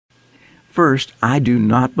First, I do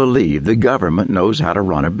not believe the government knows how to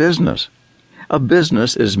run a business. A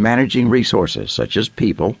business is managing resources such as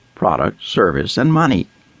people, product, service, and money.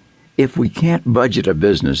 If we can't budget a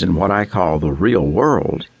business in what I call the real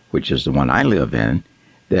world, which is the one I live in,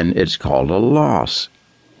 then it's called a loss.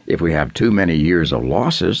 If we have too many years of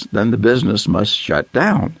losses, then the business must shut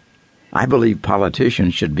down. I believe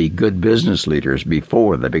politicians should be good business leaders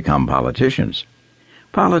before they become politicians.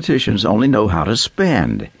 Politicians only know how to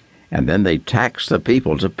spend, and then they tax the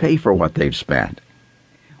people to pay for what they've spent.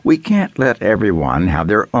 We can't let everyone have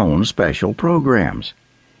their own special programs.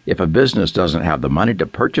 If a business doesn't have the money to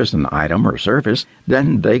purchase an item or service,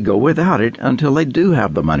 then they go without it until they do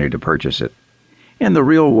have the money to purchase it. In the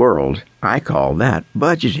real world, I call that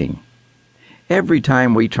budgeting. Every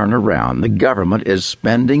time we turn around, the government is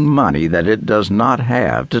spending money that it does not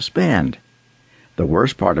have to spend. The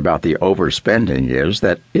worst part about the overspending is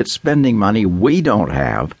that it's spending money we don't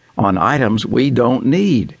have on items we don't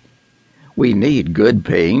need. We need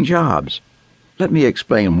good-paying jobs. Let me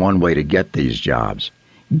explain one way to get these jobs.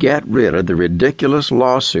 Get rid of the ridiculous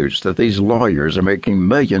lawsuits that these lawyers are making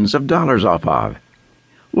millions of dollars off of.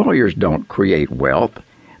 Lawyers don't create wealth.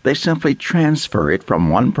 They simply transfer it from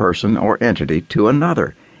one person or entity to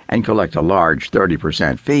another and collect a large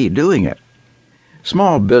 30% fee doing it.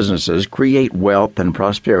 Small businesses create wealth and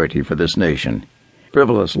prosperity for this nation.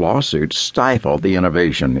 Frivolous lawsuits stifle the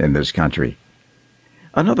innovation in this country.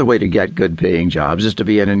 Another way to get good-paying jobs is to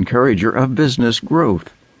be an encourager of business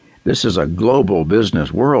growth. This is a global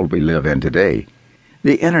business world we live in today.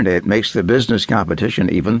 The Internet makes the business competition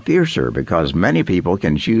even fiercer because many people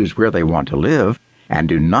can choose where they want to live and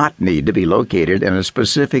do not need to be located in a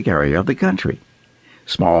specific area of the country.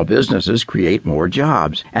 Small businesses create more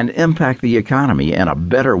jobs and impact the economy in a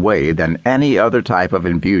better way than any other type of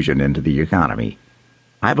infusion into the economy.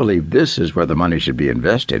 I believe this is where the money should be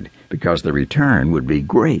invested because the return would be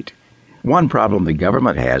great. One problem the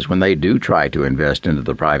government has when they do try to invest into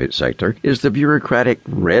the private sector is the bureaucratic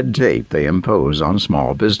red tape they impose on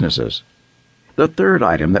small businesses. The third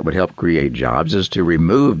item that would help create jobs is to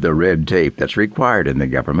remove the red tape that's required in the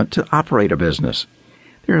government to operate a business.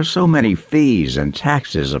 There are so many fees and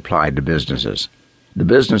taxes applied to businesses. The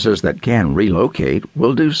businesses that can relocate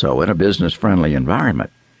will do so in a business-friendly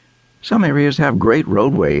environment. Some areas have great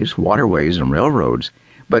roadways, waterways, and railroads,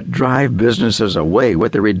 but drive businesses away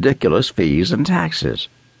with the ridiculous fees and taxes.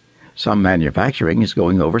 Some manufacturing is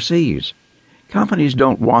going overseas. Companies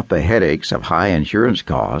don't want the headaches of high insurance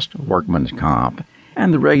costs, workman's comp,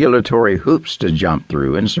 and the regulatory hoops to jump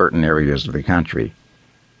through in certain areas of the country.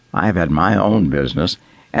 I've had my own business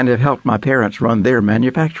and have helped my parents run their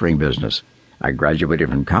manufacturing business. I graduated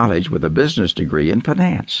from college with a business degree in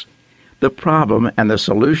finance. The problem and the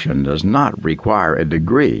solution does not require a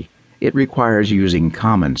degree. It requires using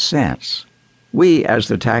common sense. We, as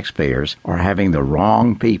the taxpayers, are having the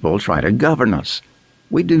wrong people try to govern us.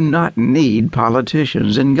 We do not need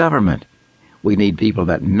politicians in government. We need people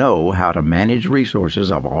that know how to manage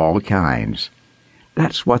resources of all kinds.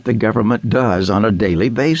 That's what the government does on a daily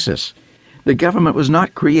basis. The government was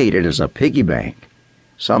not created as a piggy bank.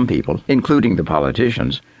 Some people, including the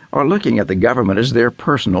politicians, are looking at the government as their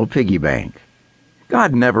personal piggy bank.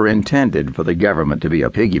 God never intended for the government to be a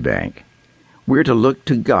piggy bank. We're to look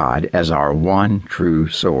to God as our one true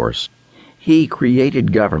source. He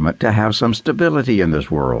created government to have some stability in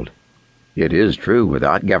this world. It is true,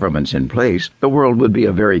 without governments in place, the world would be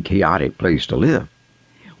a very chaotic place to live.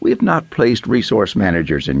 We have not placed resource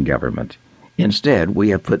managers in government. Instead, we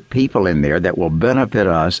have put people in there that will benefit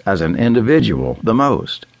us as an individual the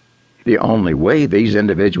most. The only way these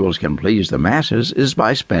individuals can please the masses is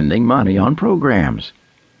by spending money on programs.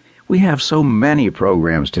 We have so many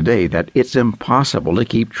programs today that it's impossible to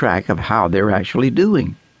keep track of how they're actually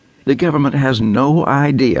doing. The government has no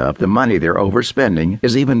idea if the money they're overspending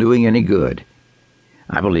is even doing any good.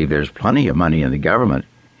 I believe there's plenty of money in the government.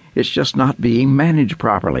 It's just not being managed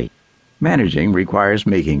properly. Managing requires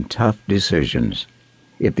making tough decisions.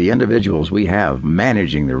 If the individuals we have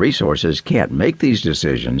managing the resources can't make these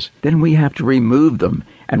decisions, then we have to remove them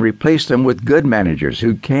and replace them with good managers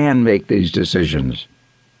who can make these decisions.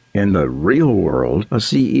 In the real world, a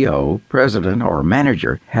CEO, president, or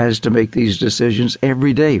manager has to make these decisions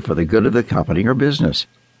every day for the good of the company or business.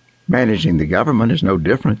 Managing the government is no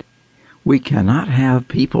different. We cannot have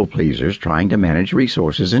people-pleasers trying to manage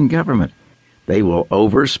resources in government. They will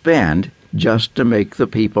overspend just to make the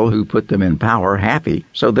people who put them in power happy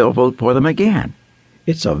so they'll vote for them again.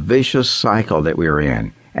 It's a vicious cycle that we're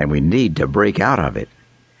in, and we need to break out of it.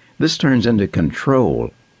 This turns into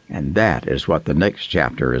control, and that is what the next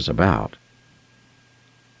chapter is about.